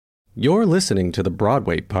You're listening to the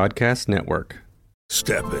Broadway Podcast Network.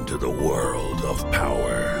 Step into the world of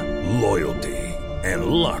power, loyalty, and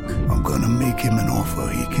luck. I'm gonna make him an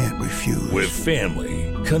offer he can't refuse. With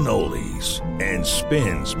family, cannolis, and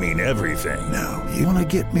spins mean everything. Now, you wanna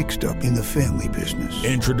get mixed up in the family business.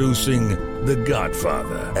 Introducing The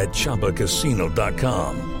Godfather at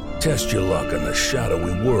ChumbaCasino.com. Test your luck in the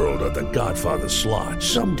shadowy world of The Godfather slot.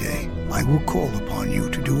 Someday, I will call upon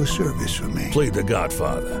you to do a service for me. Play The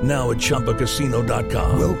Godfather, now at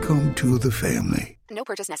ChumbaCasino.com. Welcome to the family. No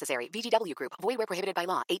purchase necessary. VGW Group. Void where prohibited by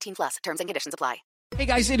law. 18 plus. Terms and conditions apply. Hey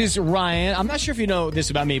guys, it is Ryan. I'm not sure if you know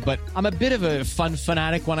this about me, but I'm a bit of a fun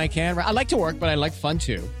fanatic when I can. I like to work, but I like fun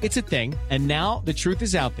too. It's a thing. And now the truth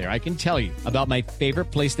is out there. I can tell you about my favorite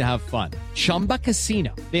place to have fun. Chumba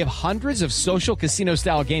Casino. They have hundreds of social casino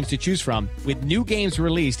style games to choose from with new games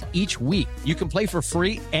released each week. You can play for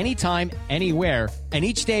free anytime, anywhere. And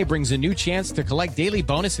each day brings a new chance to collect daily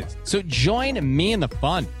bonuses. So join me in the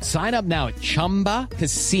fun. Sign up now at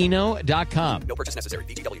ChumbaCasino.com. No purchase necessary.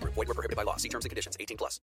 VGW Group. Void where prohibited by law. See terms and conditions. 18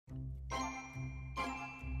 plus.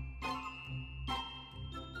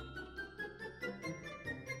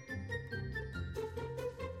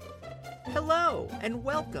 Hello, and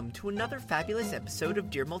welcome to another fabulous episode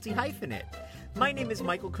of Dear Multi-Hyphenate. My name is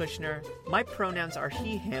Michael Kushner, my pronouns are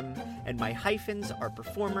he, him, and my hyphens are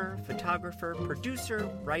performer, photographer, producer,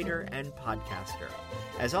 writer, and podcaster.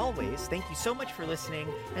 As always, thank you so much for listening,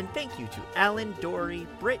 and thank you to Alan, Dory,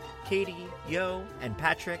 Britt, Katie, Yo, and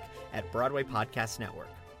Patrick at Broadway Podcast Network.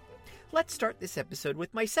 Let's start this episode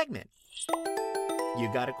with my segment. You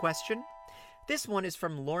got a question? This one is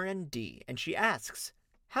from Lauren D., and she asks,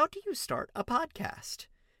 how do you start a podcast?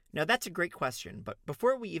 Now that's a great question, but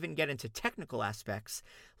before we even get into technical aspects,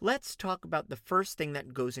 let's talk about the first thing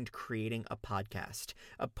that goes into creating a podcast,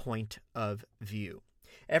 a point of view.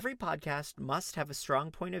 Every podcast must have a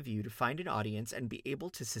strong point of view to find an audience and be able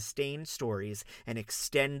to sustain stories and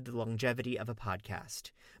extend the longevity of a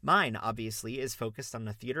podcast. Mine, obviously, is focused on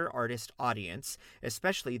the theater artist audience,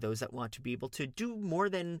 especially those that want to be able to do more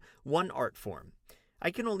than one art form. I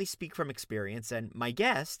can only speak from experience, and my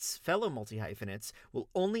guests, fellow multi-hyphenates, will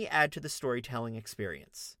only add to the storytelling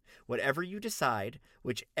experience. Whatever you decide,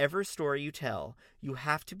 whichever story you tell, you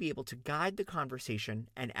have to be able to guide the conversation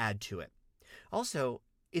and add to it. Also,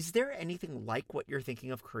 is there anything like what you're thinking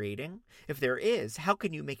of creating? If there is, how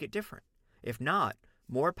can you make it different? If not,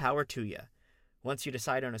 more power to you. Once you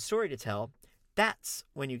decide on a story to tell, that's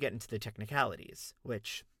when you get into the technicalities,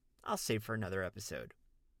 which I'll save for another episode.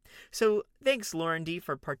 So thanks, Lauren D.,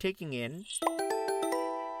 for partaking in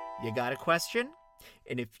You Got a Question?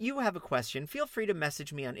 And if you have a question, feel free to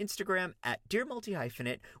message me on Instagram at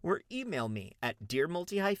DearMultiHyphenate or email me at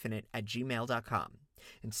DearMultiHyphenate@gmail.com.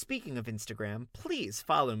 And speaking of Instagram, please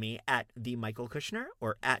follow me at TheMichaelKushner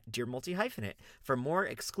or at DearMultiHyphenate for more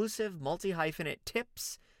exclusive multi-hyphenate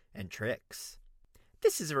tips and tricks.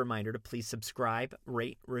 This is a reminder to please subscribe,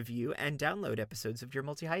 rate, review, and download episodes of Dear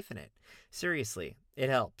Multi-Hyphenate. Seriously, it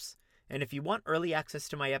helps. And if you want early access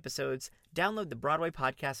to my episodes, download the Broadway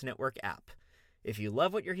Podcast Network app. If you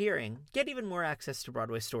love what you're hearing, get even more access to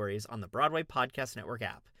Broadway stories on the Broadway Podcast Network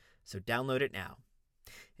app. So download it now.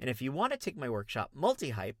 And if you want to take my workshop,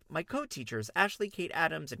 Multi-Hype, my co-teachers Ashley Kate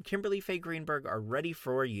Adams and Kimberly Faye Greenberg are ready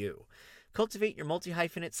for you. Cultivate your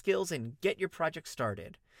multi-hyphenate skills and get your project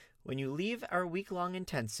started. When you leave our week-long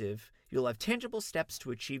intensive, you'll have tangible steps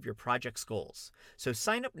to achieve your project's goals. So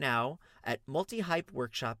sign up now at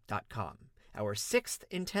multihypeworkshop.com. Our 6th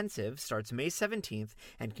intensive starts May 17th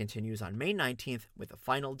and continues on May 19th with a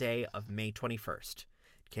final day of May 21st.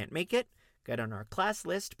 Can't make it? Get on our class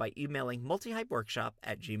list by emailing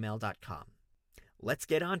multihypeworkshop@gmail.com. Let's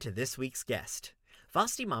get on to this week's guest.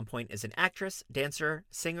 Vasti Monpoint is an actress, dancer,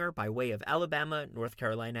 singer by way of Alabama, North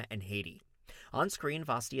Carolina, and Haiti. On screen,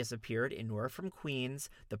 Vasti has appeared in Nora from Queens,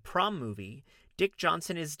 The Prom Movie, Dick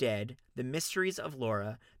Johnson is Dead, The Mysteries of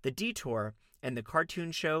Laura, The Detour, and the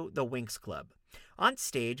cartoon show The Winx Club. On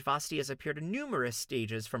stage, Vasti has appeared in numerous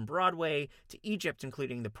stages from Broadway to Egypt,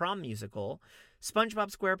 including the Prom musical,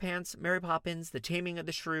 SpongeBob SquarePants, Mary Poppins, The Taming of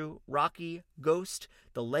the Shrew, Rocky, Ghost,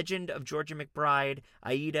 The Legend of Georgia McBride,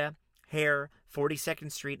 Aida, Hair,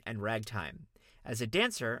 42nd Street, and Ragtime. As a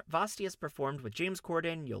dancer, Vasti has performed with James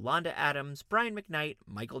Corden, Yolanda Adams, Brian McKnight,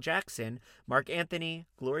 Michael Jackson, Mark Anthony,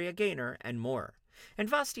 Gloria Gaynor, and more. And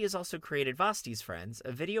Vasti has also created Vasti's Friends,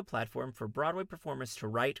 a video platform for Broadway performers to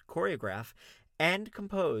write, choreograph, and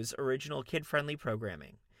compose original kid-friendly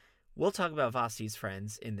programming. We'll talk about Vasti's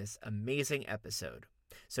Friends in this amazing episode.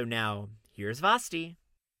 So now, here's Vasti.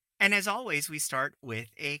 And as always, we start with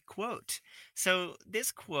a quote. So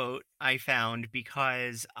this quote I found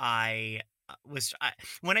because I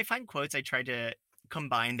when I find quotes, I try to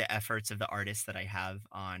combine the efforts of the artists that I have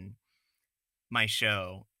on my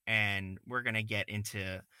show, and we're gonna get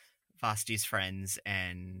into Vasti's friends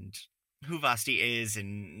and who Vasti is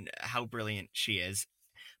and how brilliant she is.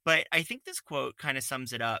 But I think this quote kind of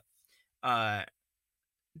sums it up. Uh,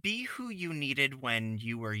 be who you needed when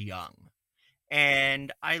you were young.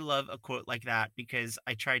 And I love a quote like that because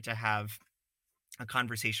I try to have a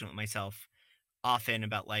conversation with myself often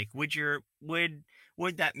about like, would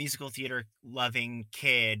that musical theater loving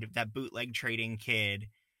kid, that bootleg trading kid,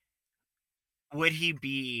 would he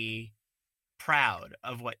be proud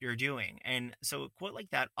of what you're doing? And so a quote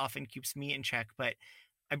like that often keeps me in check. But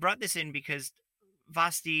I brought this in because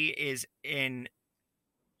Vasti is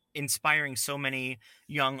inspiring so many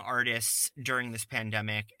young artists during this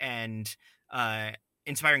pandemic, and uh,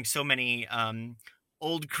 inspiring so many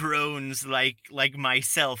old crones like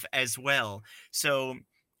myself as well. So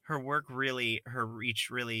her reach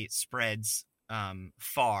really spreads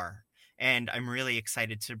far. And I'm really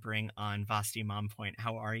excited to bring on Vasti Mompoint.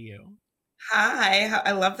 How are you? Hi,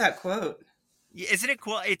 I love that quote. Isn't it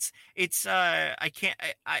cool? It's I can't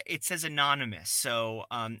it says anonymous. So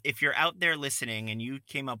if you're out there listening and you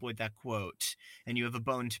came up with that quote and you have a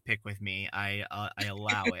bone to pick with me, I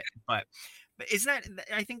allow it. But is that,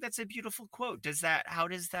 I think that's a beautiful quote. How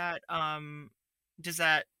does that,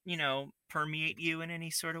 permeate you in any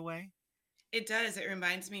sort of way? It does. It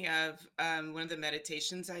reminds me of one of the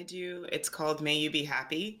meditations I do. It's called May You Be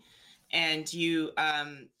Happy. And you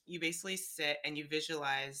basically sit and you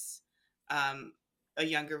visualize a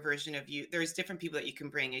younger version of you. There's different people that you can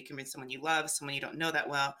bring. You can bring someone you love, someone you don't know that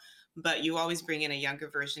well, but you always bring in a younger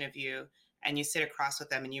version of you, and you sit across with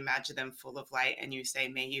them and you imagine them full of light, and you say,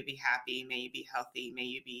 may you be happy, may you be healthy,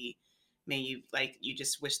 may you, like, you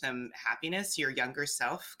just wish them happiness, your younger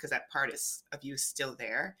self, because that part of you still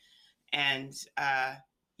there. And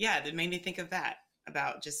yeah, that made me think of that,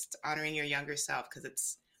 about just honoring your younger self,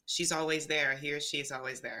 because she's always there. He or she is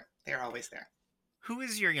always there. They're always there. Who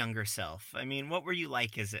is your younger self? I mean, what were you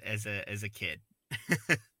like as a kid?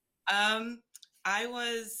 I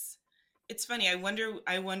was. It's funny. I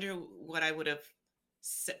wonder what I would have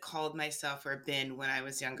called myself or been when I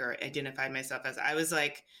was younger. Identified myself as. I was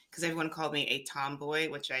like, because everyone called me a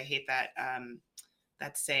tomboy, which I hate that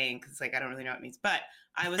saying, because like I don't really know what it means. But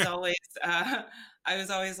I was always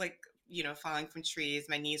like, falling from trees.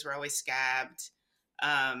 My knees were always scabbed.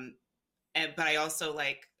 But I also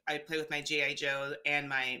I play with my G.I. Joe and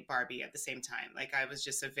my Barbie at the same time. Like I was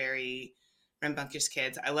just a very rambunctious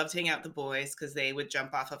kid. I loved hanging out with the boys because they would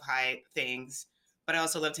jump off of high things, but I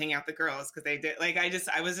also loved hanging out with the girls because they did.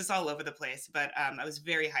 I was just all over the place. But I was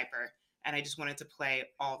very hyper, and I just wanted to play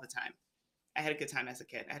all the time. I had a good time as a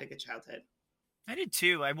kid. I had a good childhood. I did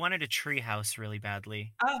too. I wanted a tree house really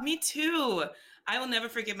badly. Oh, me too. I will never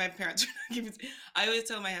forgive my parents. I always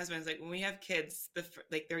tell my husband, when we have kids,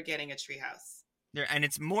 they're getting a tree house. And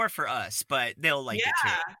it's more for us, but they'll like it too.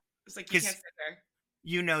 Yeah. It's like, you can't sit there.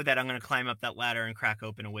 You know that I'm going to climb up that ladder and crack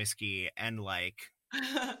open a whiskey and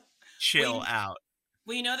chill out.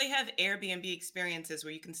 Well, they have Airbnb experiences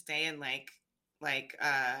where you can stay in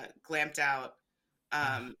glamped out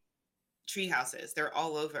tree houses. They're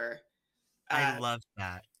all over. I love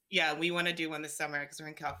that. Yeah, we want to do one this summer because we're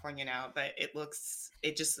in California now, but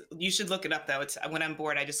you should look it up though. It's when I'm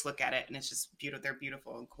bored, I just look at it and it's just beautiful. They're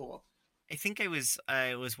beautiful and cool. I think I was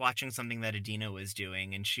watching something that Adina was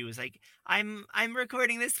doing, and she was like, I'm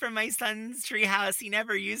recording this from my son's treehouse. He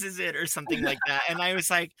never uses it, or something like that. And I was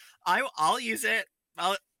like, I'll use it.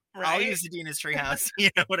 I'll use Adina's treehouse. You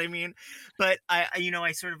know what I mean? But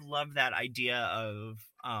I sort of love that idea of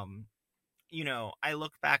I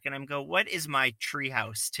look back and I'm go, what is my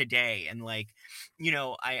treehouse today? And I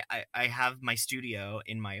have my studio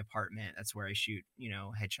in my apartment. That's where I shoot,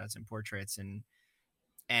 headshots and portraits.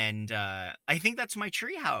 And I think that's my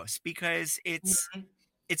treehouse because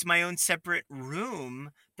it's my own separate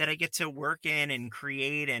room that I get to work in and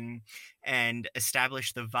create and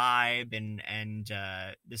establish the vibe and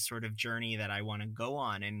this sort of journey that I want to go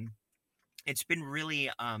on. And it's been really,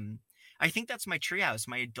 I think that's my treehouse,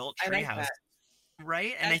 my adult treehouse. Like,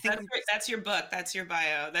 right. And I think that's your book. That's your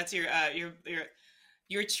bio. That's your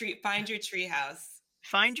tree. Find your treehouse.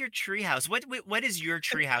 Find your treehouse. What is your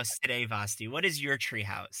treehouse today, Vasti? What is your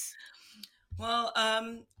treehouse? Well,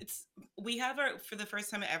 we have for the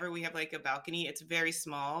first time ever, we have a balcony. It's very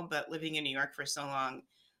small, but living in New York for so long,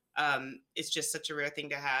 it's just such a rare thing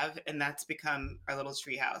to have. And that's become our little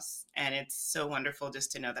treehouse. And it's so wonderful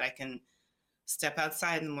just to know that I can step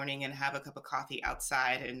outside in the morning and have a cup of coffee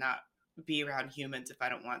outside and not be around humans if I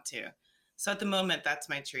don't want to. So at the moment, that's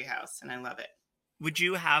my treehouse and I love it. would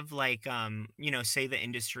you have like, say the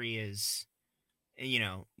industry is,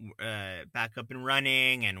 back up and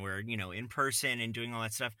running and we're, in person and doing all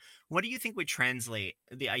that stuff. What do you think would translate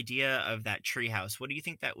the idea of that treehouse? What do you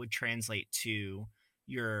think that would translate to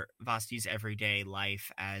your Vasti's everyday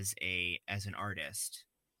life as an artist?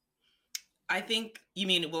 I think you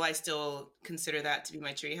mean, will I still consider that to be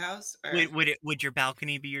my treehouse? Or Would your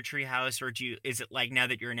balcony be your treehouse, or is it like now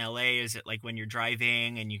that you're in LA? Is it like when you're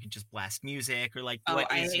driving and you can just blast music, or like well,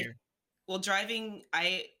 driving,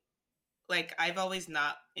 I've always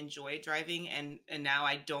not enjoyed driving, and now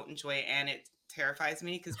I don't enjoy it, and it terrifies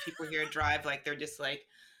me because people here drive like they're just like,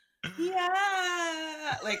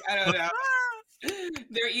 yeah, like I don't know.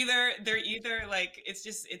 They're either like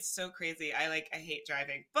it's so crazy. I hate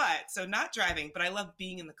driving, but so not driving, but I love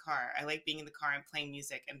being in the car. I like being in the car and playing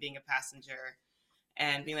music and being a passenger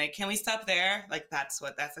and being like, can we stop there? Like that's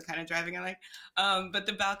the kind of driving I like. But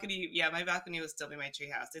the balcony, yeah, my balcony will still be my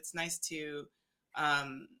treehouse. It's nice to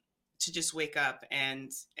just wake up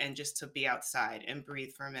and just to be outside and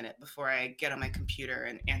breathe for a minute before I get on my computer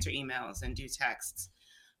and answer emails and do texts.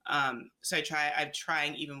 So I'm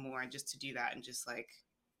trying even more just to do that and just like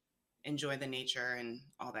enjoy the nature and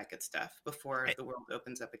all that good stuff before the world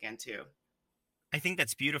opens up again too. I think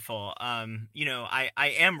that's beautiful. I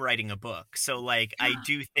am writing a book, so like I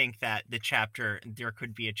do think that there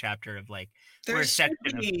could be a chapter of like there should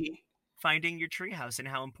be. Of finding your treehouse and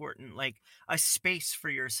how important like a space for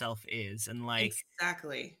yourself is, and like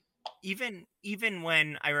exactly. Even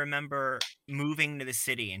when I remember moving to the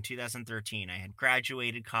city in 2013, I had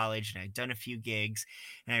graduated college and I'd done a few gigs,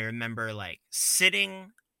 and I remember like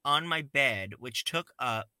sitting on my bed, which took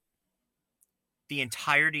up the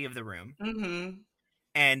entirety of the room,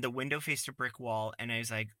 and the window faced a brick wall, and I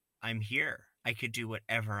was like, I'm here. I could do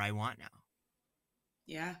whatever I want now.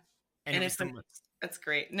 Yeah. And that's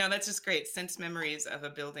great. No, that's just great. Sense memories of a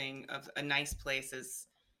building, of a nice place is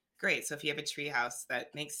great. So if you have a tree house,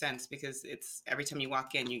 that makes sense because it's every time you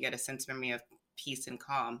walk in, you get a sense memory of peace and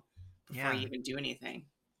calm before you even do anything.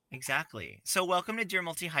 Exactly. So welcome to Dear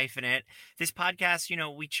Multi-Hyphenate. This podcast,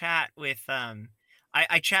 we chat with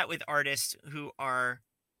I chat with artists who are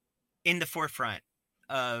in the forefront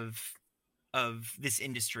of this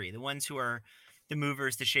industry, the ones who are the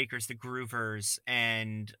movers, the shakers, the groovers.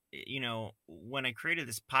 And, when I created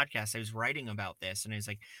this podcast, I was writing about this, and I was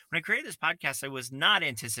like, when I created this podcast, I was not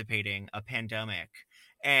anticipating a pandemic.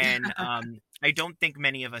 And I don't think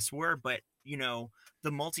many of us were, but,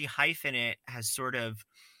 the Multi-Hyphenate has sort of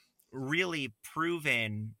really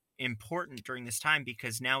proven important during this time,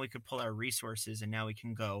 because now we could pull our resources and now we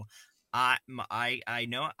can go, I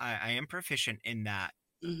know I am proficient in that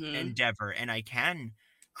endeavor, and I can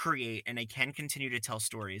create and I can continue to tell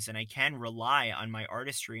stories, and I can rely on my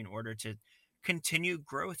artistry in order to continue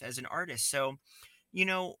growth as an artist. So,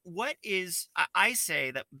 I say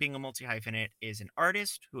that being a multi-hyphenate is an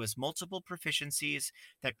artist who has multiple proficiencies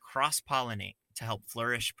that cross-pollinate to help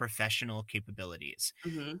flourish professional capabilities.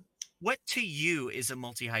 What to you is a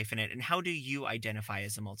multi-hyphenate, and how do you identify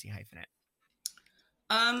as a multi-hyphenate?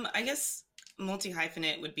 I guess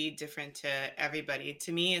multi-hyphenate would be different to everybody.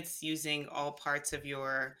 To me, it's using all parts of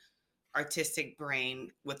your artistic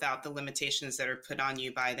brain without the limitations that are put on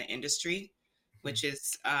you by the industry, which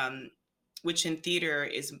in theater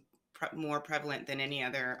is more prevalent than any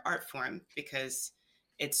other art form because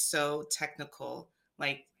it's so technical.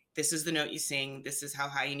 Like, this is the note you sing. This is how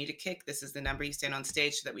high you need to kick. This is the number you stand on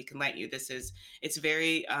stage so that we can light you. It's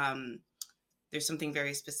very, there's something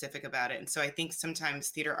very specific about it. And so I think sometimes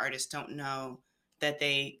theater artists don't know that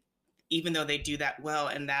even though they do that well,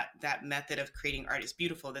 and that method of creating art is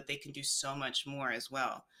beautiful, that they can do so much more as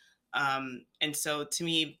well. And so to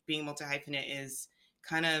me, being multi-hyphenate is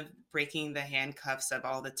kind of breaking the handcuffs of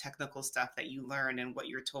all the technical stuff that you learn and what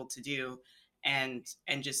you're told to do, and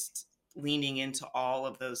just leaning into all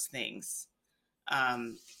of those things.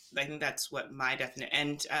 I think that's what my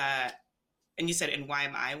definition. And you said, and why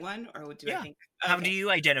am I one? Or do I think? Okay. How do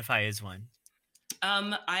you identify as one?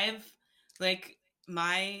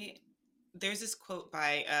 There's this quote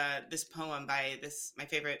by this poem by my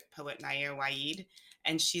favorite poet, Nair Waid,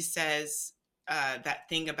 and she says that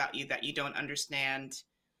thing about you that you don't understand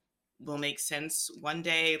will make sense one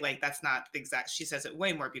day. Like, that's not the exact. She says it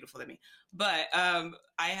way more beautiful than me. But I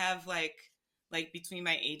have like between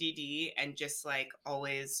my ADD and just like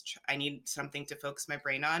always, I need something to focus my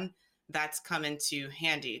brain on. That's come into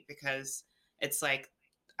handy because it's like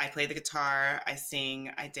I play the guitar, I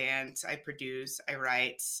sing, I dance, I produce, I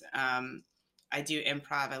write. I do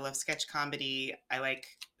improv. I love sketch comedy. I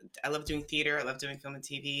love doing theater. I love doing film and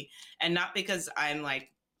TV. And not because I'm like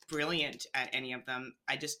brilliant at any of them.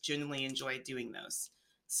 I just genuinely enjoy doing those.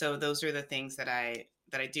 So those are the things that I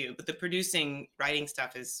do. But the producing, writing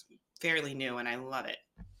stuff is fairly new, and I love it.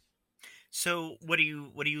 So what do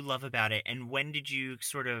you love about it, and when did you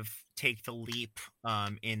sort of take the leap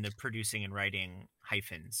in the producing and writing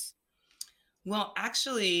hyphens? Well,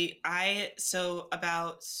 actually, so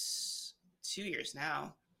about 2 years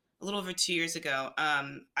now, a little over 2 years ago,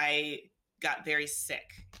 I got very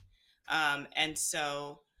sick. And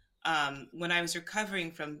so when I was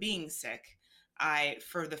recovering from being sick,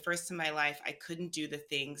 for the first time in my life, I couldn't do the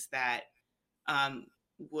things that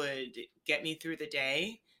would get me through the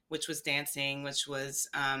day, which was dancing, which was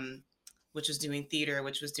doing theater,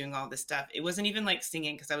 which was doing all this stuff. It wasn't even like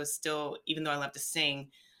singing, because I was still, even though I love to sing,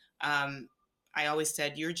 I always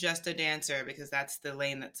said, you're just a dancer, because that's the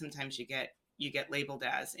lane that sometimes you get labeled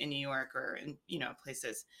as in New York or in,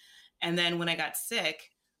 places. And then when I got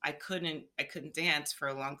sick, I couldn't dance for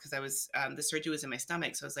a long, because I was, the surgery was in my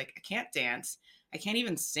stomach. So I was like, I can't dance. I can't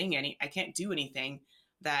even sing I can't do anything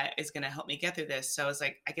that is going to help me get through this. So I was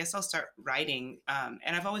like, I guess I'll start writing.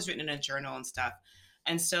 And I've always written in a journal and stuff.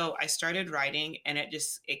 And so I started writing, and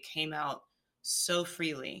it came out so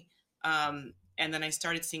freely. And then I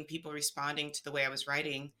started seeing people responding to the way I was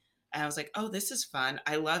writing. And I was like, oh, this is fun.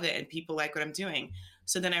 I love it. And people like what I'm doing.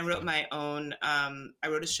 So then I wrote my own, I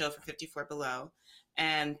wrote a show for 54 Below.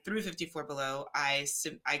 And through 54 Below, I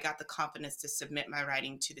got the confidence to submit my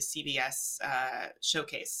writing to the CBS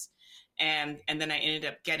showcase. And then I ended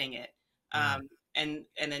up getting it, and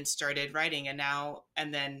then started writing. And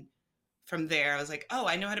then from there, I was like, oh,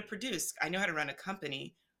 I know how to produce. I know how to run a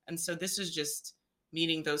company. And so this is just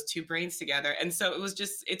meeting those two brains together. And so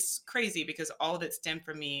it's crazy, because all that stemmed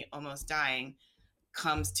from me almost dying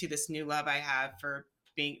comes to this new love I have for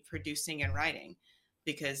producing and writing,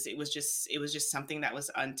 because it was just something that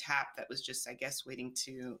was untapped, that was just, I guess, waiting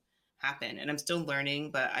to happen. And I'm still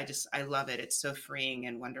learning, but I love it. It's so freeing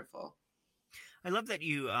and wonderful. I love that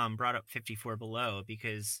you brought up 54 Below,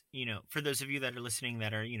 because, for those of you that are listening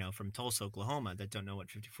that are, from Tulsa, Oklahoma, that don't know what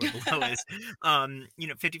 54 Below is,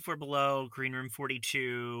 54 Below, Green Room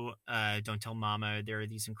 42, Don't Tell Mama, there are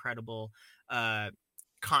these incredible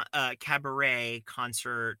cabaret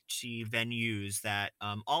concert venues that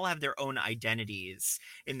all have their own identities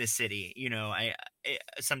in the city. I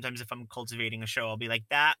sometimes, if I'm cultivating a show, I'll be like,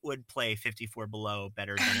 that would play 54 Below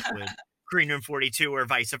better than it would Green Room 42, or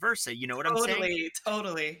vice versa. You know what I'm saying?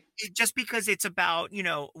 Totally. Just because it's about,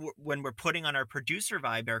 when we're putting on our producer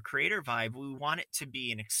vibe, our creator vibe, we want it to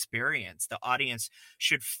be an experience. The audience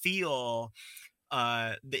should feel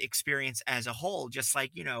the experience as a whole. Just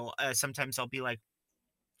like, sometimes I'll be like,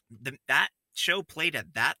 that show played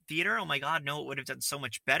at that theater, oh my god, no, it would have done so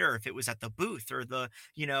much better if it was at the booth, or the,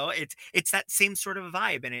 it's that same sort of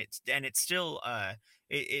vibe. And it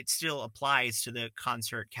still applies to the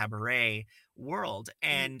concert cabaret world.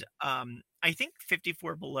 And I think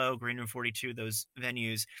 54 Below, Green Room 42, those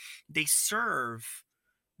venues, they serve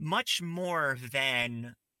much more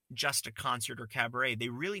than just a concert or cabaret. They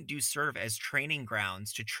really do serve as training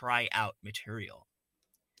grounds to try out material.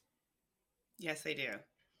 Yes, they do.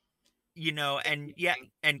 And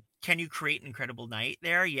and can you create an incredible night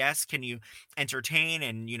there? Yes. Can you entertain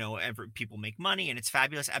and, people make money and it's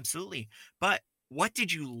fabulous? Absolutely. But what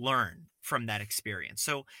did you learn from that experience?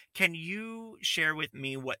 So can you share with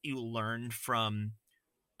me what you learned from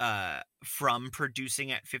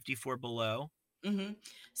producing at 54 Below? Mm-hmm.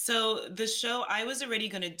 So the show, I was already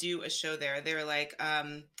going to do a show there. They were like,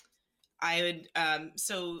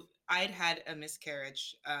 so I'd had a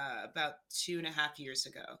miscarriage about 2.5 years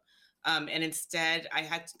ago. And instead I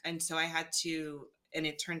had to, and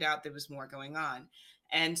it turned out there was more going on.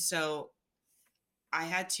 And so I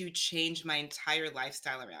had to change my entire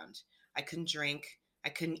lifestyle around. I couldn't drink. I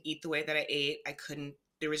couldn't eat the way that I ate.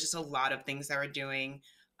 There was just a lot of things I were doing.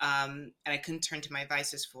 And I couldn't turn to my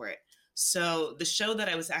vices for it. So the show that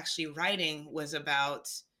I was actually writing was about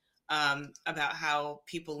how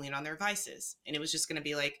people lean on their vices. And it was just going to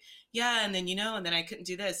be like, yeah. And then, and then I couldn't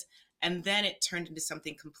do this. And then it turned into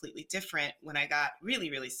something completely different when I got really,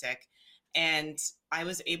 really sick. And I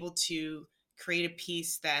was able to create a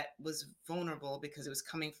piece that was vulnerable because it was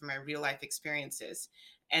coming from my real life experiences.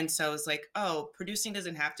 And so I was like, oh, producing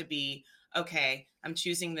doesn't have to be, okay, I'm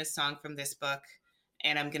choosing this song from this book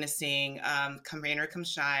and I'm going to sing Come Rain or Come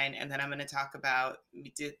Shine. And then I'm going to talk about,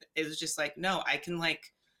 it was just like, no, I can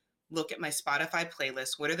look at my Spotify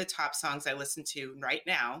playlist. What are the top songs I listen to right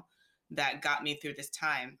now that got me through this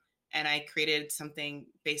time? And I created something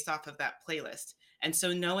based off of that playlist. And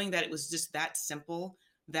so knowing that it was just that simple,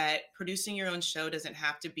 that producing your own show doesn't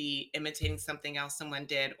have to be imitating something else someone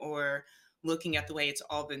did or looking at the way it's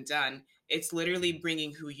all been done. It's literally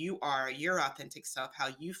bringing who you are, your authentic self, how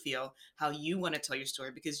you feel, how you want to tell your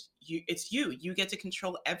story, because it's you get to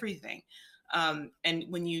control everything. And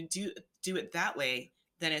when you do it that way,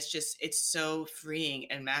 then it's so freeing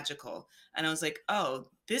and magical. And I was like, oh,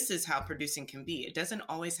 this is how producing can be. It doesn't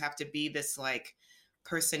always have to be this like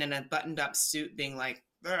person in a buttoned up suit being like,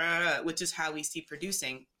 which is how we see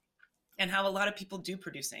producing and how a lot of people do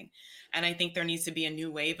producing. And I think there needs to be a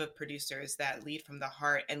new wave of producers that lead from the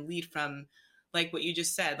heart and lead from, like what you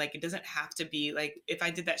just said. Like, it doesn't have to be like, if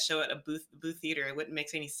I did that show at a booth theater, it wouldn't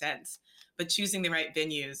make any sense. But choosing the right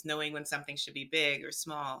venues, knowing when something should be big or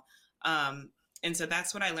small. And so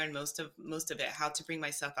that's what I learned most of it, how to bring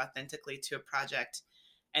myself authentically to a project,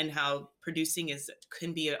 and how producing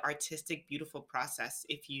can be an artistic, beautiful process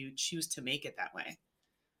if you choose to make it that way.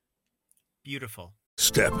 Beautiful.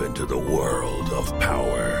 Step into the world of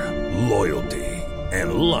power, loyalty,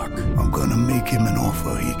 and luck. I'm gonna make him an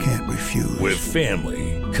offer he can't refuse. With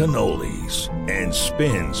family, cannolis, and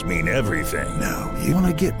spins mean everything. Now, you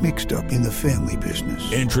wanna get mixed up in the family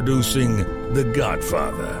business. Introducing The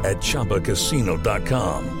Godfather at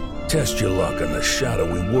ChumbaCasino.com. Test your luck in the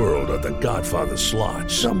shadowy world of The Godfather slot.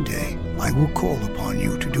 Someday, I will call upon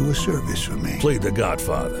you to do a service for me. Play The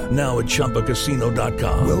Godfather now at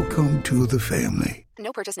ChumbaCasino.com. Welcome to the family.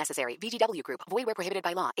 No purchase necessary. VGW Group. Void where prohibited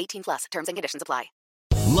by law. 18 plus. Terms and conditions apply.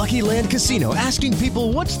 Lucky Land Casino, asking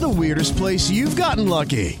people, what's the weirdest place you've gotten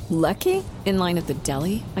lucky? Lucky? In line at the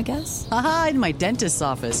deli, I guess? Aha, in my dentist's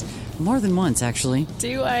office. More than once, actually.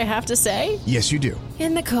 Do I have to say? Yes, you do.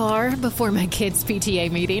 In the car before my kids'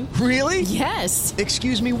 PTA meeting. Really? Yes.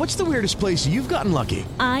 Excuse me, what's the weirdest place you've gotten lucky?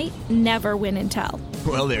 I never win and tell.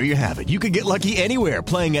 Well, there you have it. You can get lucky anywhere,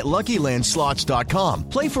 playing at LuckyLandSlots.com.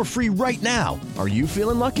 Play for free right now. Are you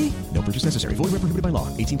feeling lucky? No purchase necessary. Void where prohibited by law.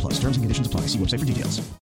 18 plus. Terms and conditions apply. See website for details.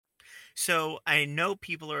 So I know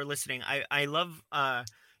people are listening. I love,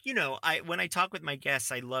 when I talk with my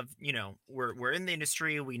guests, I love, we're in the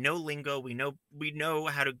industry. We know lingo. We know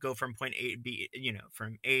how to go from point A to B,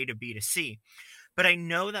 from A to B to C. But I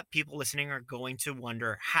know that people listening are going to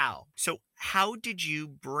wonder how. So how did you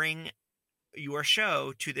bring your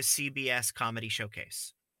show to the CBS Comedy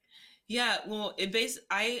Showcase? Yeah, well,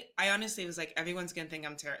 I honestly was like, everyone's going to think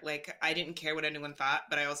I'm terrible. Like, I didn't care what anyone thought,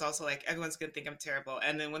 but I was also like, everyone's going to think I'm terrible.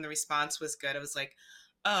 And then when the response was good, I was like,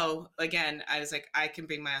 oh, again, I was like, I can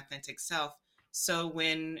bring my authentic self. So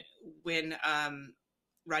when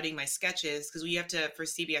writing my sketches, because for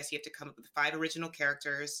CBS, you have to come up with 5 original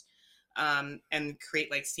characters and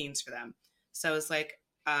create like scenes for them. So I was like,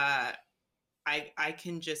 I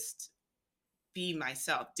can just be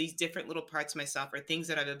myself. These different little parts of myself are things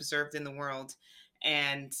that I've observed in the world,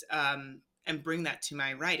 and bring that to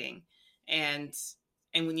my writing. And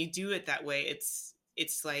when you do it that way, it's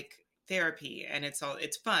like therapy, and it's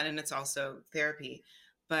fun, and it's also therapy.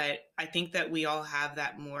 But I think that we all have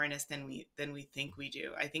that more in us than we think we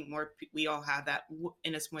do. I think we all have that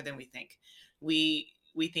in us more than we think. We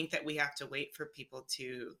think that we have to wait for people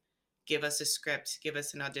to give us a script, give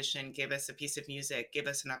us an audition, give us a piece of music, give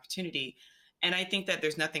us an opportunity. And I think that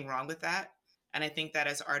there's nothing wrong with that. And I think that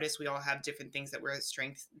as artists, we all have different things that we're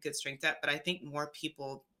good strength at. But I think more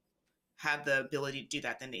people have the ability to do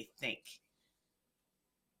that than they think.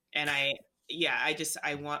 And I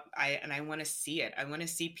want to see it. I want to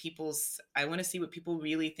see what people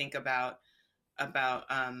really think about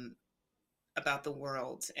the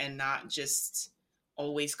world, and not just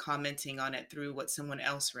always commenting on it through what someone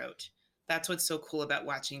else wrote. That's what's so cool about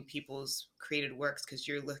watching people's created works, because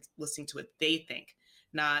you're listening to what they think,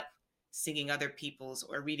 not singing other people's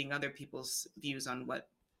or reading other people's views on what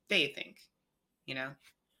they think,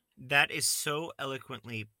 That is so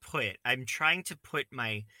eloquently put. I'm trying to put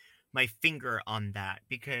my finger on that,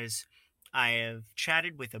 because I have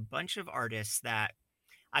chatted with a bunch of artists that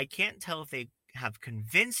I can't tell if they have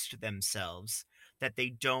convinced themselves that they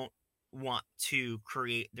don't want to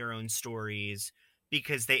create their own stories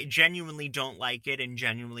because they genuinely don't like it and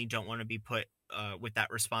genuinely don't want to be put with that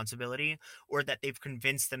responsibility, or that they've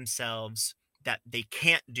convinced themselves that they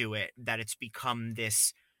can't do it, that it's become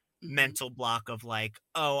this mental block of like,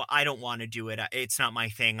 oh, I don't want to do it. It's not my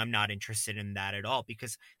thing. I'm not interested in that at all.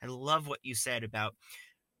 Because I love what you said about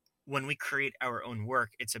when we create our own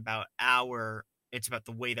work, it's about the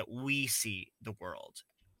way that we see the world.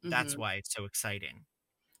 That's why it's so exciting.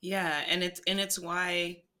 Yeah. And it's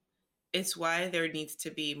why there needs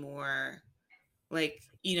to be more, like,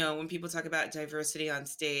 when people talk about diversity on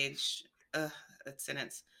stage, that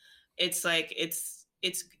sentence, it's like, it's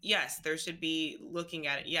yes, there should be looking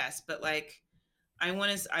at it. Yes. But like, I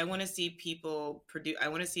want to see people I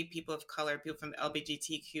want to see people of color, people from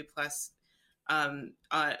LGBTQ plus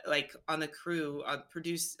like on the crew,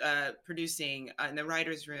 producing in the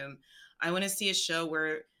writer's room. I want to see a show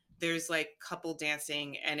where there's like couple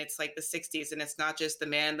dancing and it's like the 60s and it's not just the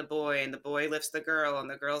man, the boy, and the boy lifts the girl and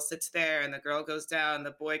the girl sits there and the girl goes down,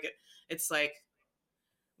 it's like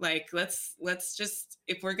let's just,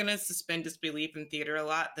 if we're gonna suspend disbelief in theater a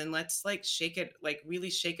lot, then let's like shake it, like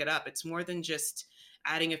really shake it up. It's more than just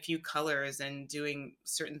adding a few colors and doing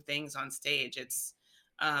certain things on stage. It's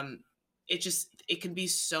it can be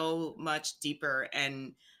so much deeper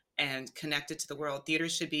and connected to the world. Theater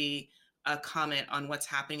should be a comment on what's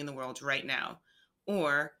happening in the world right now,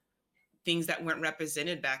 or things that weren't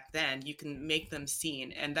represented back then. You can make them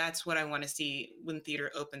seen, and that's what I want to see when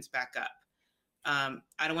theater opens back up.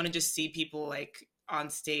 I don't want to just see people like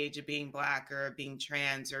on stage being Black or being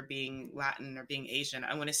trans or being Latin or being Asian.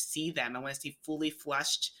 I want to see them. I want to see fully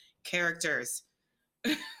fleshed characters.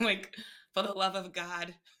 Like, for the love of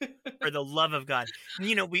God. For the love of God.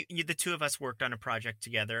 You know, the two of us worked on a project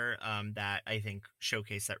together that I think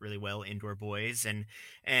showcased that really well, Indoor Boys.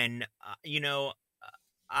 And you know,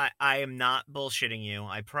 I am not bullshitting you.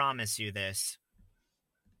 I promise you this.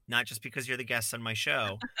 Not just because you're the guest on my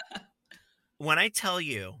show. When I tell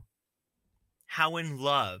you how in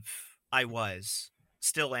love I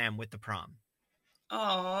still am with the prom.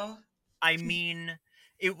 Oh. I mean,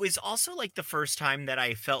 it was also like the first time that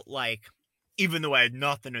I felt like, even though I had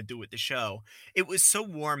nothing to do with the show, it was so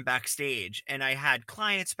warm backstage, and I had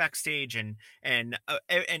clients backstage, and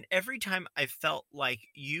every time I felt like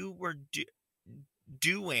you were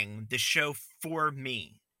doing the show for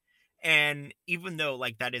me. And even though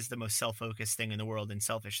like that is the most self-focused thing in the world and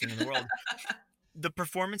selfish thing in the world, the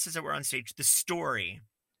performances that were on stage, the story,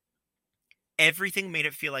 everything made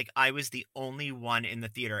it feel like I was the only one in the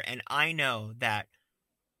theater. And I know that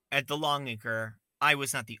at the Longacre, I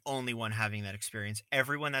was not the only one having that experience.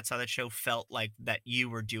 Everyone that saw that show felt like that you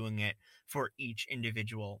were doing it for each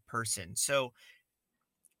individual person. So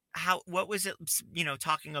what was it, you know,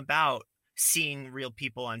 talking about seeing real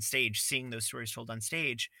people on stage, seeing those stories told on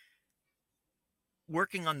stage,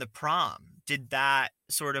 working on the prom, did that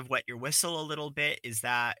sort of wet your whistle a little bit? Was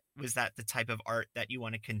that the type of art that you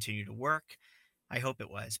want to continue to work? I hope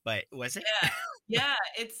it was, but was it? Yeah.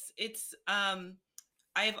 It's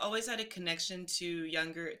I have always had a connection to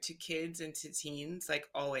kids and to teens, like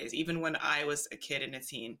always, even when I was a kid and a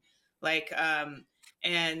teen, like,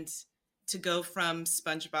 and to go from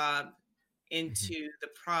SpongeBob into the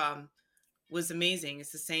prom was amazing.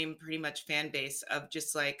 It's the same pretty much fan base of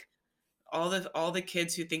just like all the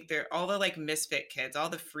kids who think they're all the like misfit kids, all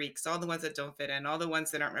the freaks, all the ones that don't fit in, all the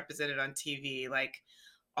ones that aren't represented on TV, like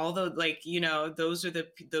all the, like, you know, those are the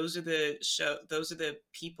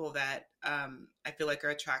people that I feel like are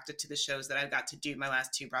attracted to the shows that I've got to do, my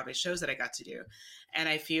last 2 Broadway shows that I got to do. And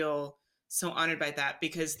I feel so honored by that,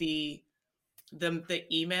 because the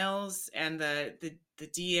emails and the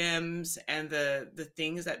DMs and the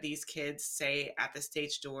things that these kids say at the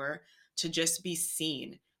stage door, to just be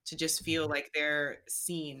seen, to just feel like they're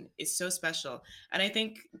seen, is so special. And I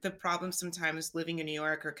think the problem sometimes living in New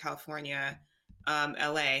York or California,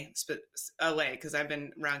 LA, because I've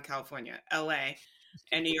been around California, LA,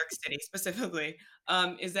 and New York City specifically,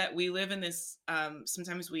 is that we live in this,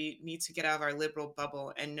 sometimes we need to get out of our liberal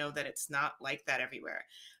bubble and know that it's not like that everywhere.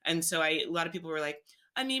 And so a lot of people were like,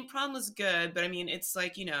 I mean, prom was good, but I mean, it's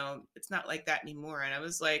like, you know, it's not like that anymore. And I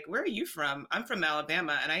was like, where are you from? I'm from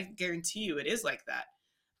Alabama, and I guarantee you it is like that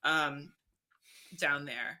down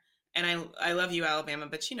there. And I love you, Alabama,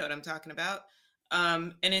 but you know what I'm talking about.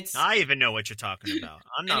 And I even know what you're talking about.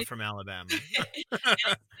 I'm not from Alabama.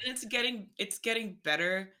 it's getting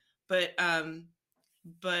better, but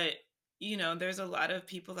you know, there's a lot of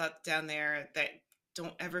people down there that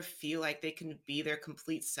don't ever feel like they can be their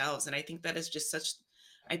complete selves. And I think that is just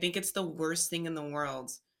I think it's the worst thing in the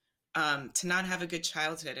world, to not have a good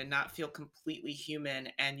childhood and not feel completely human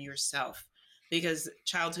and yourself, because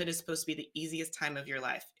childhood is supposed to be the easiest time of your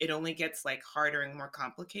life. It only gets like harder and more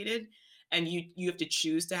complicated. And you have to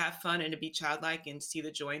choose to have fun and to be childlike and see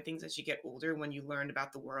the joy in things as you get older, when you learn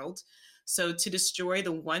about the world. So to destroy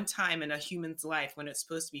the one time in a human's life when it's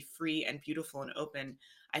supposed to be free and beautiful and open,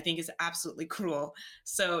 I think is absolutely cruel.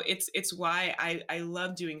 So it's why I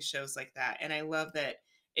love doing shows like that. And I love that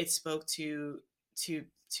it spoke to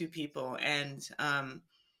people. And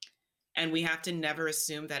we have to never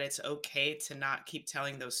assume that it's okay to not keep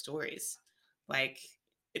telling those stories. Like,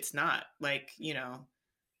 it's not like, you know,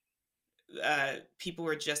 people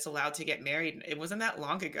were just allowed to get married. It wasn't that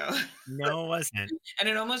long ago. No, it wasn't. And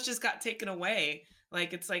it almost just got taken away.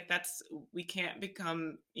 Like, it's like, we can't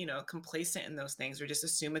become, you know, complacent in those things or just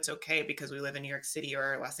assume it's okay because we live in New York City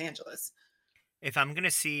or Los Angeles. if I'm gonna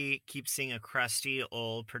keep seeing a crusty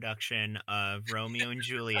old production of Romeo and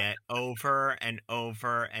Juliet over and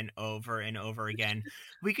over and over and over again,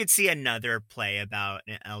 we could see another play about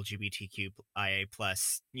an LGBTQIA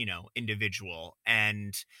plus, individual,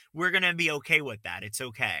 and we're gonna be okay with that. It's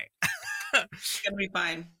okay. It's gonna be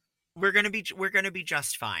fine. We're gonna be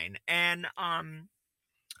just fine. And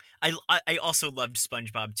I also loved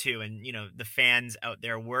SpongeBob too, and the fans out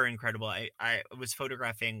there were incredible. I was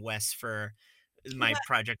photographing Wes for my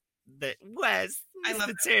project. That Wes, I love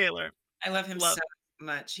the Taylor. I love him so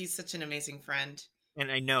much. He's such an amazing friend.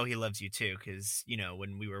 And I know he loves you too, because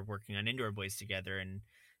when we were working on Indoor Boys together, and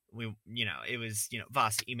we, it was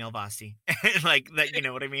Vosti, email Vosti, like that. You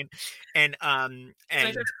know what I mean? And my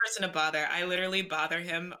favorite person to bother. I literally bother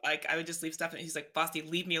him. Like I would just leave stuff, and he's like, "Vosti,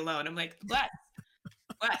 leave me alone." I'm like, "Wes."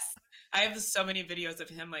 I have so many videos of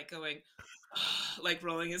him like going, like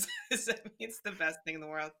rolling his. It's the best thing in the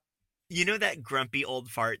world. That grumpy old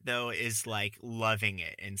fart though is like loving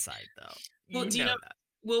it inside though. Well, do you know that?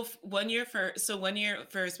 Well, one year for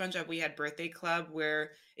SpongeBob, we had birthday club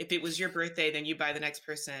where if it was your birthday, then you buy the next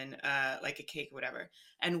person like a cake or whatever.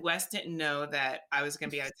 And Wes didn't know that I was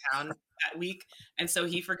going to be out of town that week, and so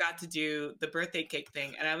he forgot to do the birthday cake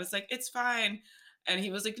thing. And I was like, "It's fine." And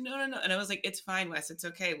he was like, no. And I was like, "It's fine, Wes. It's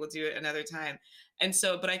okay. We'll do it another time." And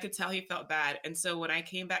so, but I could tell he felt bad. And so when I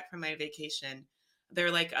came back from my vacation,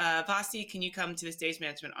 they're like, "Vosti, can you come to the stage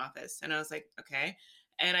management office?" And I was like, "Okay."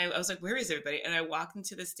 And I was like, "Where is everybody?" And I walked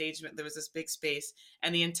into the stage. There was this big space,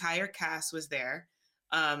 and the entire cast was there.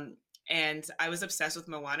 And I was obsessed with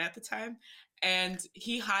Moana at the time. And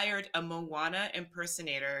he hired a Moana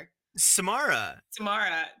impersonator, Samara,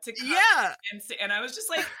 to come. Yeah. And I was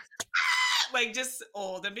just like, like just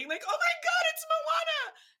old and being like, "Oh my God, it's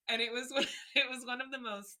Moana!" And it was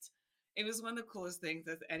one of the coolest things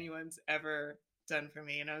that anyone's ever done for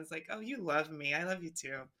me. And I was like, "Oh, you love me. I love you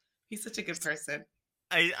too." He's such a good person.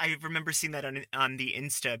 I remember seeing that on the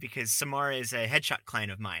Insta, because Samara is a headshot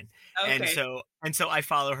client of mine. Okay. And so I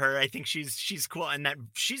follow her. I think she's cool, and that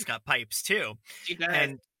she's got pipes too. She does.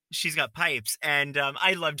 And she's got pipes, and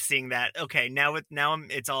I loved seeing that. Okay, now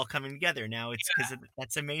it's all coming together. Now it's because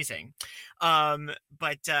that's amazing. But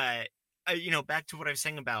back to what I was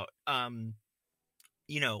saying about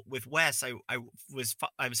with Wes, I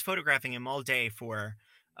was photographing him all day for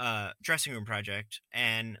Dressing Room Project,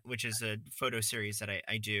 and which is a photo series that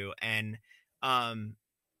I do, and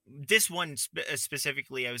this one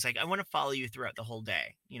specifically, I was like, I want to follow you throughout the whole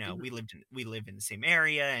day. We live in the same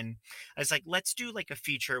area, and I was like, let's do like a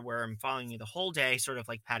feature where I'm following you the whole day, sort of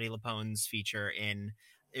like Patti LuPone's feature in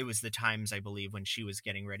it was the Times, I believe, when she was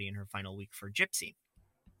getting ready in her final week for Gypsy.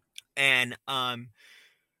 And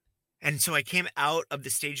so I came out of the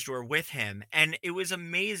stage door with him, and it was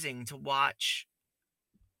amazing to watch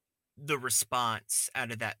the response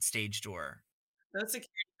out of that stage door. Those security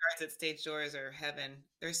guards at stage doors are heaven.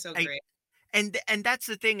 They're so great. And that's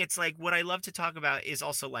the thing. It's like, what I love to talk about is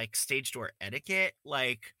also like stage door etiquette.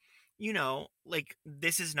 Like, like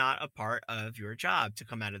this is not a part of your job to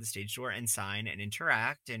come out of the stage door and sign and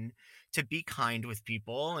interact and to be kind with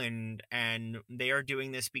people. And they are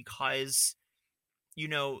doing this because,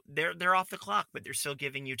 they're off the clock, but they're still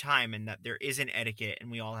giving you time, and that there is an etiquette, and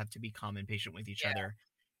we all have to be calm and patient with each other.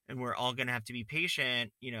 And we're all going to have to be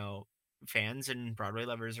patient, fans and Broadway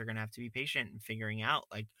lovers are going to have to be patient in figuring out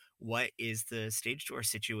like what is the stage door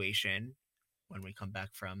situation when we come back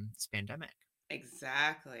from this pandemic.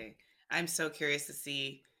 Exactly. I'm so curious to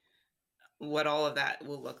see what all of that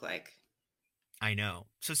will look like. I know.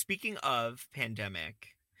 So speaking of pandemic,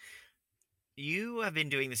 you have been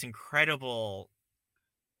doing this incredible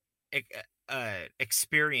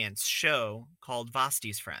experience show called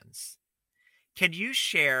Vosti's Friends. Can you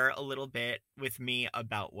share a little bit with me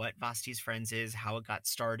about what Vosti's Friends is, how it got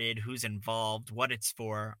started, who's involved, what it's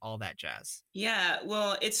for, all that jazz? Yeah,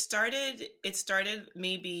 well, it started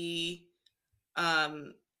maybe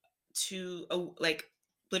like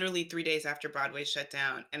literally 3 days after Broadway shut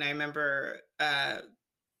down. And I remember I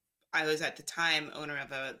was at the time owner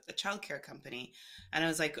of a childcare company, and I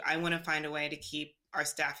was like, I want to find a way to keep our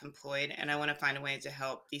staff employed, and I want to find a way to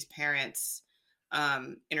help these parents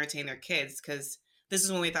entertain their kids, because this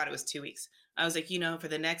is when we thought it was 2 weeks. I was like, for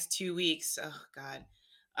the next 2 weeks, oh God,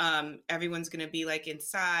 everyone's going to be like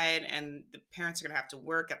inside, and the parents are going to have to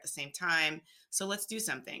work at the same time. So let's do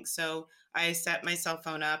something. So I set my cell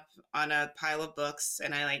phone up on a pile of books,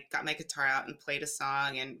 and I like got my guitar out and played a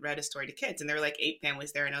song and read a story to kids. And there were like 8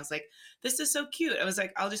 families there. And I was like, this is so cute. I was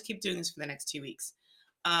like, I'll just keep doing this for the next 2 weeks.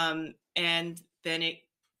 And then it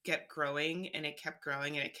kept growing, and it kept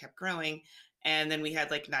growing, and it kept growing. And then we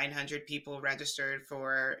had like 900 people registered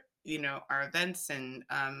for our events and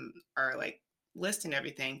our like list and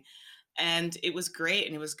everything. And it was great,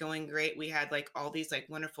 and it was going great. We had like all these like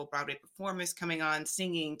wonderful Broadway performers coming on,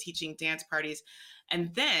 singing, teaching, dance parties.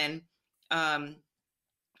 And then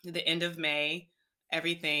the end of May,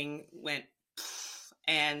 everything went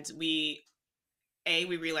and we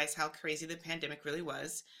realized how crazy the pandemic really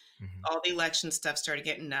was. All the election stuff started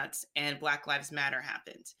getting nuts, and Black Lives Matter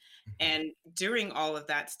happened. And during all of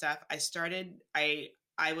that stuff,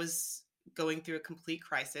 I was going through a complete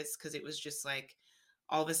crisis, because it was just like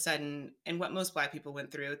all of a sudden, and what most Black people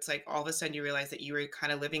went through, it's like all of a sudden you realize that you were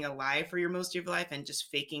kind of living a lie for most of your life and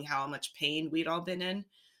just faking how much pain we'd all been in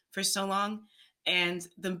for so long.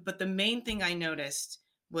 But the main thing I noticed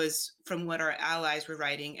was, from what our allies were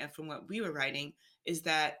writing and from what we were writing, is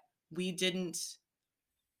that we didn't,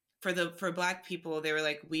 for Black people, they were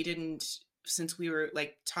like, we didn't, since we were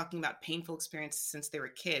like talking about painful experiences since they were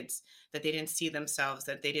kids, that they didn't see themselves,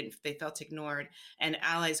 that they felt ignored. And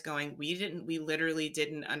allies going, we literally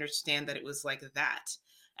didn't understand that it was like that.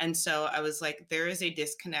 And so I was like, there is a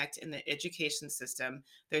disconnect in the education system.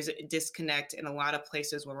 There's a disconnect in a lot of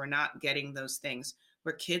places where we're not getting those things,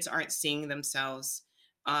 where kids aren't seeing themselves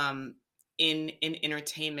in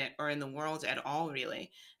entertainment or in the world at all, really.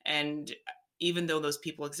 And even though those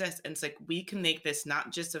people exist, and it's like, we can make this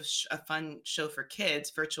not just a fun show for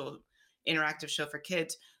kids, virtual interactive show for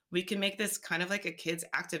kids. We can make this kind of like a kids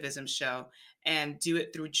activism show and do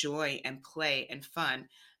it through joy and play and fun.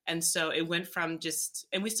 And so it went from just,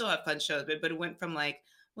 and we still have fun shows, but it went from like,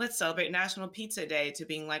 let's celebrate National Pizza Day, to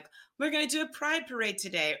being like, we're going to do a Pride Parade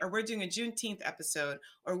today, or we're doing a Juneteenth episode,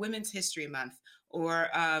 or Women's History Month, or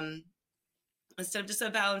instead of just a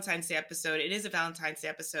Valentine's Day episode, it is a Valentine's Day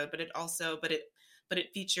episode, but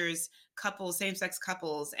it features couples, same-sex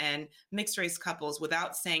couples and mixed race couples,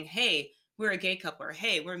 without saying, hey, we're a gay couple, or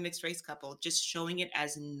hey, we're a mixed race couple, just showing it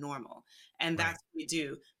as normal. And that's what we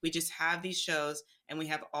do. We just have these shows, and we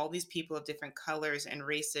have all these people of different colors and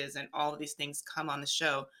races and all of these things come on the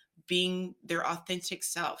show, being their authentic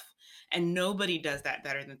self. And nobody does that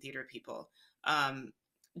better than theater people.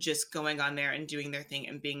 Just going on there and doing their thing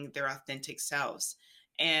and being their authentic selves.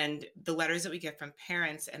 And the letters that we get from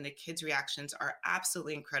parents and the kids' reactions are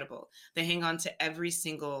absolutely incredible. They hang on to every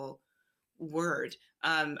single word.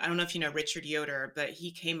 I don't know if you know Richard Yoder, but he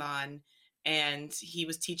came on and he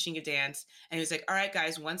was teaching a dance, and he was like, all right,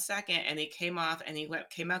 guys, 1 second. And he came off and he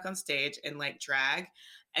came back on stage and like drag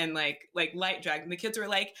and like light drag. And the kids were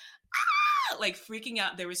like, ah, like freaking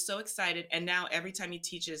out. They were so excited. And now every time he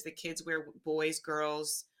teaches, the kids wear, boys,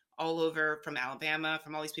 girls, all over from Alabama,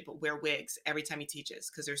 from all these people, wear wigs every time he teaches,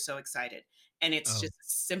 because they're so excited. And it's just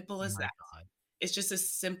as simple as that. God. It's just as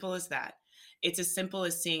simple as that. It's as simple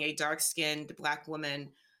as seeing a dark-skinned Black woman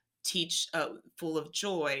teach, full of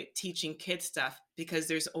joy, teaching kids stuff, because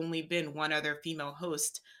there's only been one other female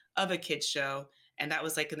host of a kids show, and that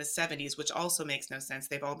was like in the 70s, which also makes no sense.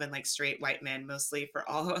 They've all been like straight white men mostly for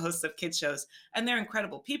all hosts of kids shows, and they're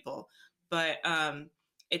incredible people. But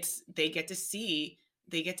they get to see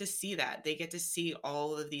that. They get to see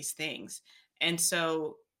all of these things. And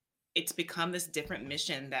so it's become this different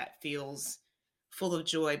mission that feels full of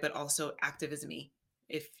joy, but also activism-y,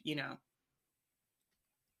 if you know.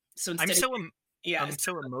 So I'm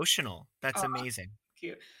so emotional. That's amazing.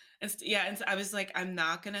 Cute. And I was like, I'm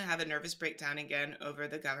not going to have a nervous breakdown again over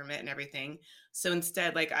the government and everything. So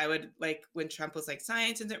instead, like, I would, like, when Trump was like,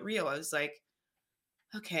 science isn't real, I was like,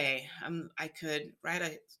 okay, I could write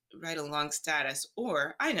a long status,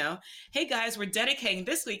 or I know, hey guys, we're dedicating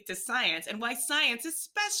this week to science and why science is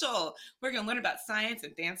special. We're going to learn about science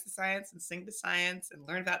and dance to science and sing to science and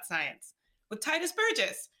learn about science with Titus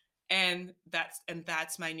Burgess. And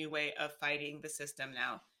that's my new way of fighting the system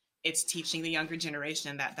now. It's teaching the younger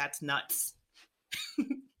generation that that's nuts,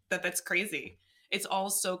 that's crazy. It's all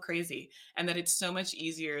so crazy, and that it's so much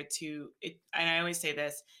easier and I always say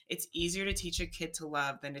this, it's easier to teach a kid to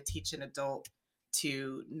love than to teach an adult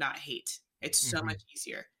to not hate. It's so much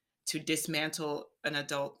easier to dismantle an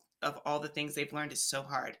adult of all the things they've learned. Is so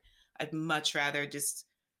hard. I'd much rather just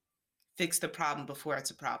fix the problem before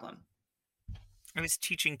it's a problem. I was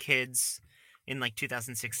teaching kids in like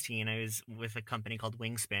 2016. I was with a company called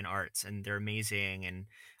Wingspan Arts, and they're amazing. And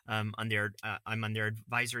I'm on their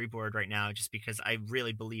advisory board right now, just because I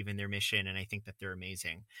really believe in their mission, and I think that they're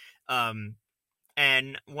amazing.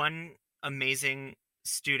 And one amazing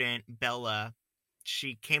student, Bella,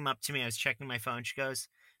 she came up to me. I was checking my phone.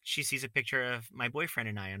 She sees a picture of my boyfriend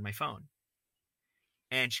and I on my phone,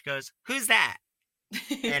 and she goes, "Who's that?"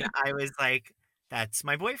 And I was like, "That's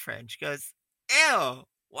my boyfriend." She goes, "Ew,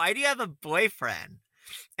 why do you have a boyfriend?"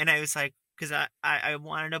 And I was like, because I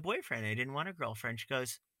wanted a boyfriend. I didn't want a girlfriend. She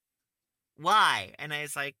goes, why? And I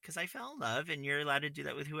was like, because I fell in love, and you're allowed to do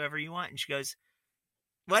that with whoever you want. And she goes,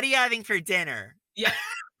 what are you having for dinner? Yeah.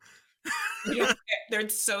 They're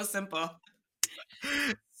so simple.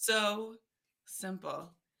 So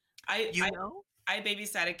simple. I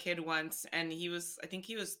babysat a kid once, and I think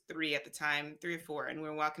he was 3 at the time, 3 or 4, and we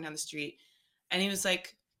were walking down the street, and he was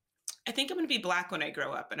like, I think I'm going to be black when I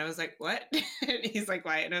grow up. And I was like, what? And he's like,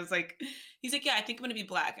 why? And I was like, he's like, yeah, I think I'm going to be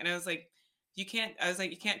black. And I was like, you can't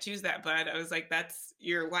choose that, bud. I was like,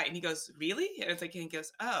 you're white. And he goes, really? And I was like, and he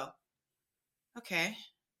goes, oh, okay.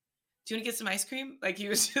 Do you want to get some ice cream? Like, he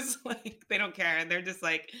was just like, they don't care. And they're just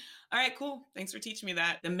like, all right, cool. Thanks for teaching me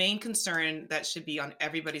that. The main concern that should be on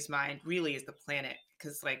everybody's mind really is the planet.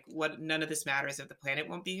 Because like none of this matters if the planet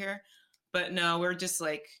won't be here. But no, we're just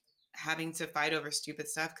like having to fight over stupid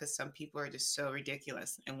stuff because some people are just so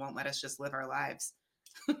ridiculous and won't let us just live our lives.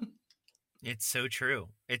 It's so true.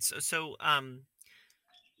 It's so,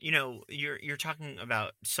 you're talking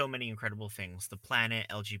about so many incredible things, the planet,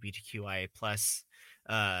 LGBTQIA plus,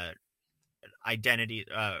 identity,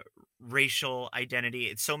 racial identity.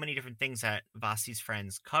 It's so many different things that Vasti's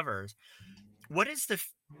Friends covers. What is the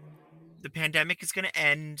pandemic is going to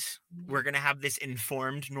end. We're going to have this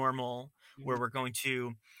informed normal where we're going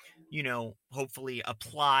to, hopefully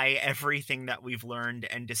apply everything that we've learned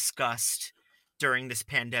and discussed during this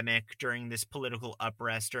pandemic, during this political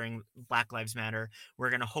unrest, during Black Lives Matter.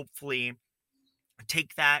 We're going to hopefully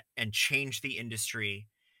take that and change the industry.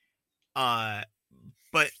 But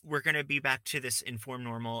we're going to be back to this informed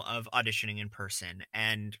normal of auditioning in person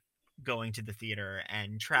and going to the theater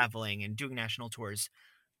and traveling and doing national tours.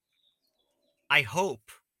 I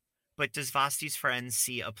hope, but does Vasti's Friends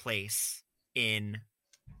see a place in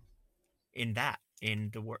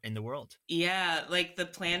the world? Yeah, like the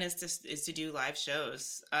plan is to do live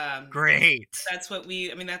shows. Great. That's what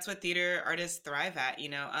theater artists thrive at,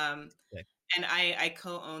 And I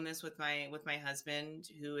co-own this with my husband,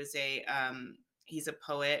 who is he's a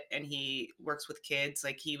poet and he works with kids.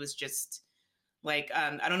 Like he was just like,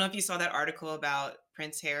 I don't know if you saw that article about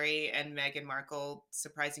Prince Harry and Meghan Markle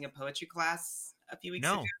surprising a poetry class a few weeks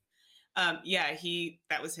ago. Yeah,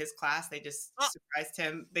 that was his class. They just surprised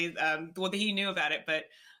him. He knew about it, but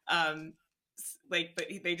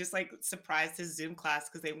they just like surprised his Zoom class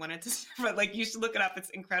because they wanted to. But like, you should look it up. It's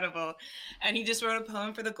incredible. And he just wrote a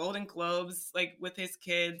poem for the Golden Globes, like with his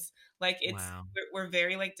kids. Like we're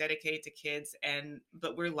very like dedicated to kids,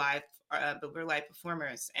 but we're live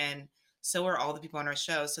performers, and so are all the people on our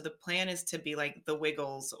show. So the plan is to be like the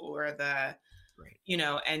Wiggles or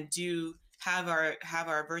and have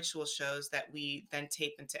our virtual shows that we then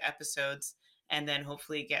tape into episodes and then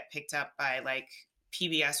hopefully get picked up by like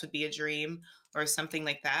PBS would be a dream or something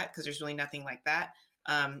like that, because there's really nothing like that.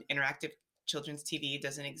 Interactive children's TV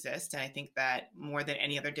doesn't exist. And I think that more than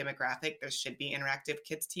any other demographic, there should be interactive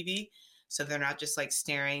kids TV. So they're not just like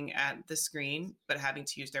staring at the screen, but having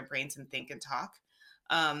to use their brains and think and talk.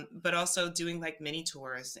 But also doing like mini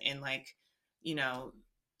tours and like,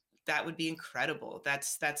 that would be incredible.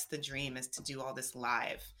 That's the dream, is to do all this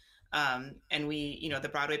live. And we, the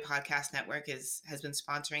Broadway Podcast Network has been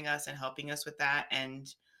sponsoring us and helping us with that. And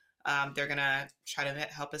they're going to try to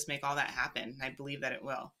help us make all that happen. I believe that it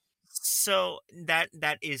will. So that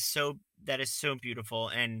is so beautiful.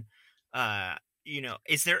 And,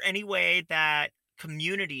 is there any way that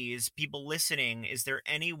communities, people listening, is there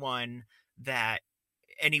any way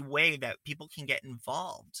that people can get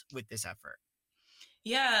involved with this effort?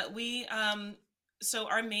 Yeah, we, so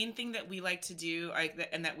our main thing that we like to do,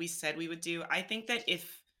 and that we said we would do, I think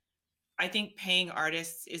paying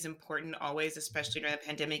artists is important always, especially during the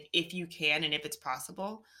pandemic, if you can and if it's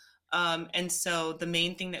possible. And so the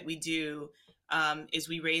main thing that we do is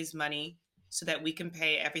we raise money so that we can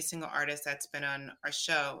pay every single artist that's been on our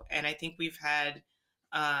show. And I think we've had,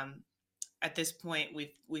 at this point,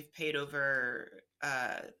 we've paid over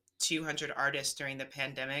 200 artists during the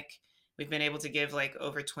pandemic. We've been able to give like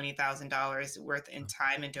over $20,000 worth in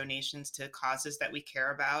time and donations to causes that we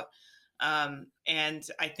care about. And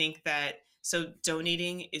I think that, so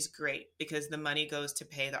donating is great because the money goes to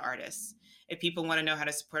pay the artists. If people want to know how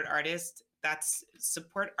to support artists,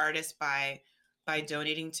 support artists by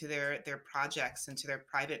donating to their projects and to their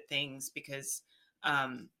private things, because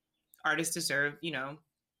artists deserve,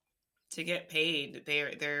 to get paid.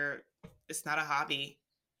 It's not a hobby.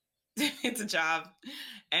 It's a job.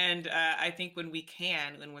 And I think when we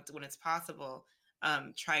can, when it's possible,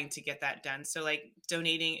 trying to get that done. So like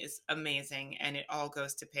donating is amazing, and it all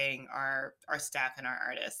goes to paying our staff and our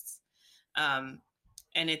artists. And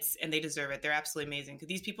they deserve it. They're absolutely amazing, because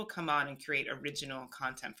these people come on and create original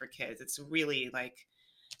content for kids. It's really like,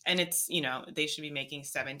 And it's, they should be making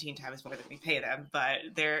 17 times more than we pay them, but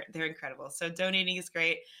they're incredible. So donating is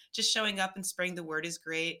great. Just showing up and spreading the word is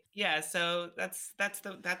great. Yeah. So that's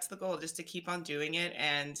the goal, just to keep on doing it.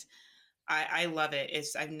 And I love it.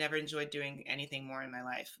 I've never enjoyed doing anything more in my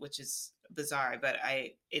life, which is bizarre, but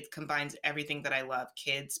it combines everything that I love: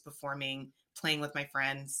 kids, performing, playing with my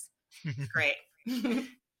friends. Great.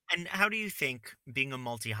 And how do you think being a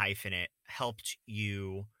multi-hyphenate helped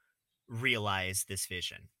you realize this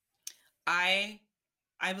vision? I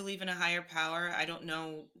believe in a higher power. I don't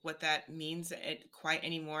know what that means quite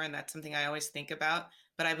anymore, and that's something I always think about.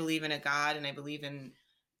 But I believe in a God, and I believe in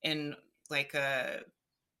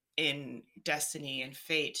destiny and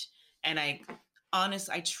fate. And I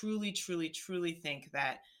truly, truly, truly think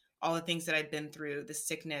that all the things that I've been through, the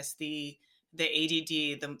sickness, the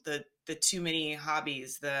ADD, the too many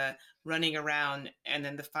hobbies, the running around, and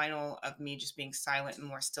then the final of me just being silent and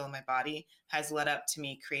more still in my body has led up to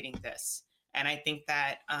me creating this. And I think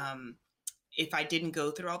that if I didn't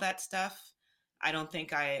go through all that stuff, I don't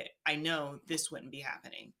think I know this wouldn't be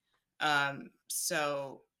happening.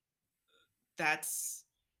 So that's,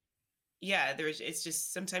 it's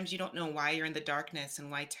just, sometimes you don't know why you're in the darkness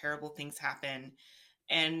and why terrible things happen.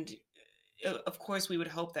 And of course we would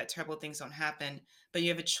hope that terrible things don't happen, but you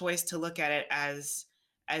have a choice to look at it as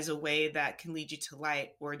a way that can lead you to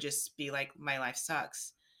light, or just be like, my life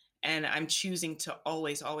sucks. And I'm choosing to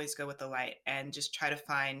always, always go with the light and just try to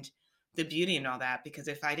find the beauty in all that. Because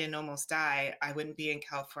if I didn't almost die, I wouldn't be in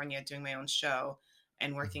California doing my own show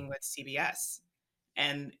and working with CBS.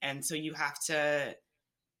 And so you have to,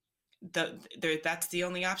 that's the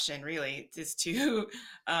only option really, is to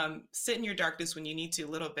sit in your darkness when you need to a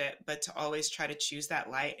little bit, but to always try to choose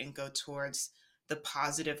that light and go towards the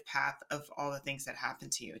positive path of all the things that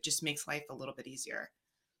happen to you. It just makes life a little bit easier.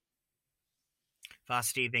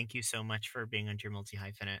 Vasti, thank you so much for being on Dear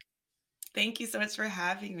Multi-Hyphenate. Thank you so much for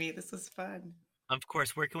having me. This was fun. Of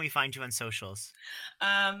course. Where can we find you on socials?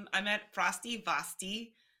 I'm at Frosty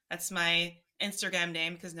Vasti. That's my Instagram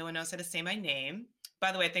name, because no one knows how to say my name.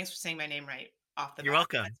 By the way, thanks for saying my name right off the bat. You're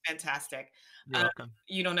welcome. That's fantastic. You're welcome.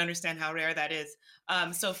 You don't understand how rare that is.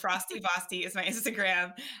 So Frosty Vasti is my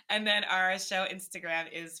Instagram. And then our show Instagram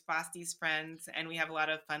is Vosti's Friends. And we have a lot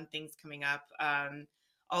of fun things coming up.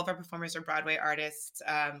 All of our performers are Broadway artists.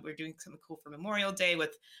 We're doing something cool for Memorial Day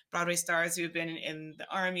with Broadway stars who have been in the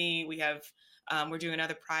Army. We have, we're doing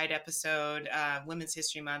another Pride episode, Women's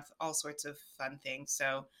History Month, all sorts of fun things.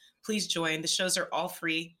 So please join. The shows are all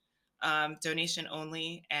free, donation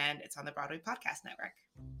only, and it's on the Broadway Podcast Network.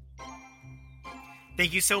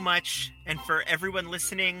 Thank you so much. And for everyone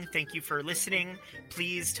listening, thank you for listening.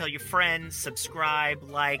 Please tell your friends, subscribe,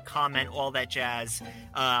 like, comment, all that jazz.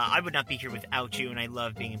 I would not be here without you, and I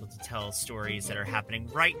love being able to tell stories that are happening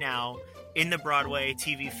right now in the Broadway,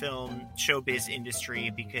 TV, film, showbiz industry,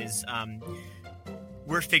 because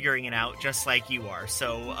we're figuring it out just like you are.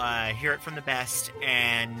 So hear it from the best,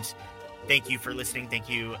 and thank you for listening. Thank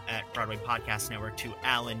you at Broadway Podcast Network to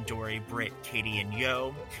Alan, Dory, Britt, Katie, and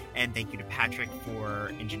Yo. And thank you to Patrick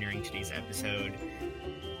for engineering today's episode.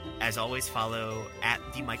 As always, follow at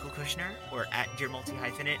The Michael Kushner or at Dear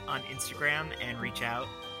Multi-Hyphenate on Instagram, and reach out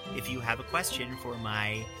if you have a question for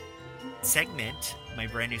my segment, my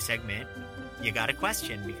brand new segment. You got a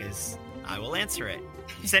question, because I will answer it.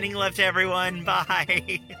 Sending love to everyone.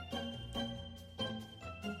 Bye.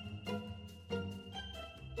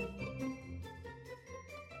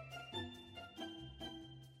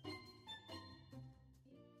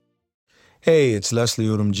 Hey, it's Leslie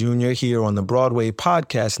Odom Jr. here on the Broadway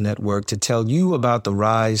Podcast Network to tell you about the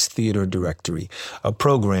Rise Theater Directory, a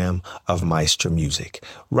program of Maestro Music.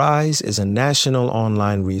 Rise is a national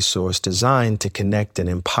online resource designed to connect and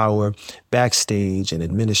empower backstage and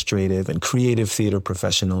administrative and creative theater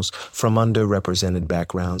professionals from underrepresented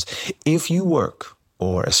backgrounds. If you work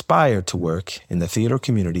or aspire to work in the theater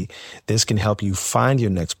community, this can help you find your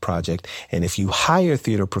next project. And if you hire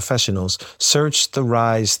theater professionals, search the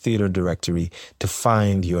Rise Theater Directory to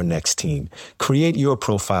find your next team. Create your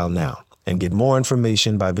profile now and get more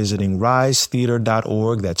information by visiting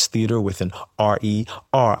risetheater.org. That's theater with an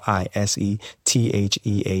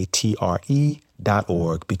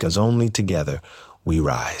RERISETHEATRE.org, because only together we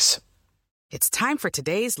rise. It's time for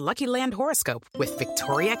today's Lucky Land horoscope with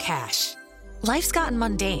Victoria Cash. Life's gotten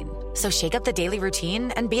mundane, so shake up the daily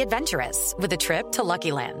routine and be adventurous with a trip to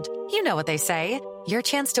Lucky Land. You know what they say, your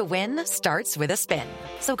chance to win starts with a spin.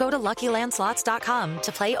 So go to LuckyLandSlots.com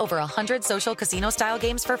to play over 100 social casino-style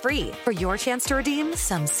games for free for your chance to redeem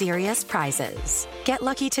some serious prizes. Get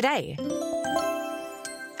lucky today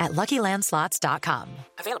at LuckyLandSlots.com.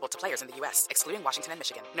 Available to players in the U.S., excluding Washington and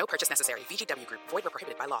Michigan. No purchase necessary. VGW Group. Void where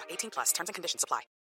prohibited by law. 18+. Terms and conditions apply.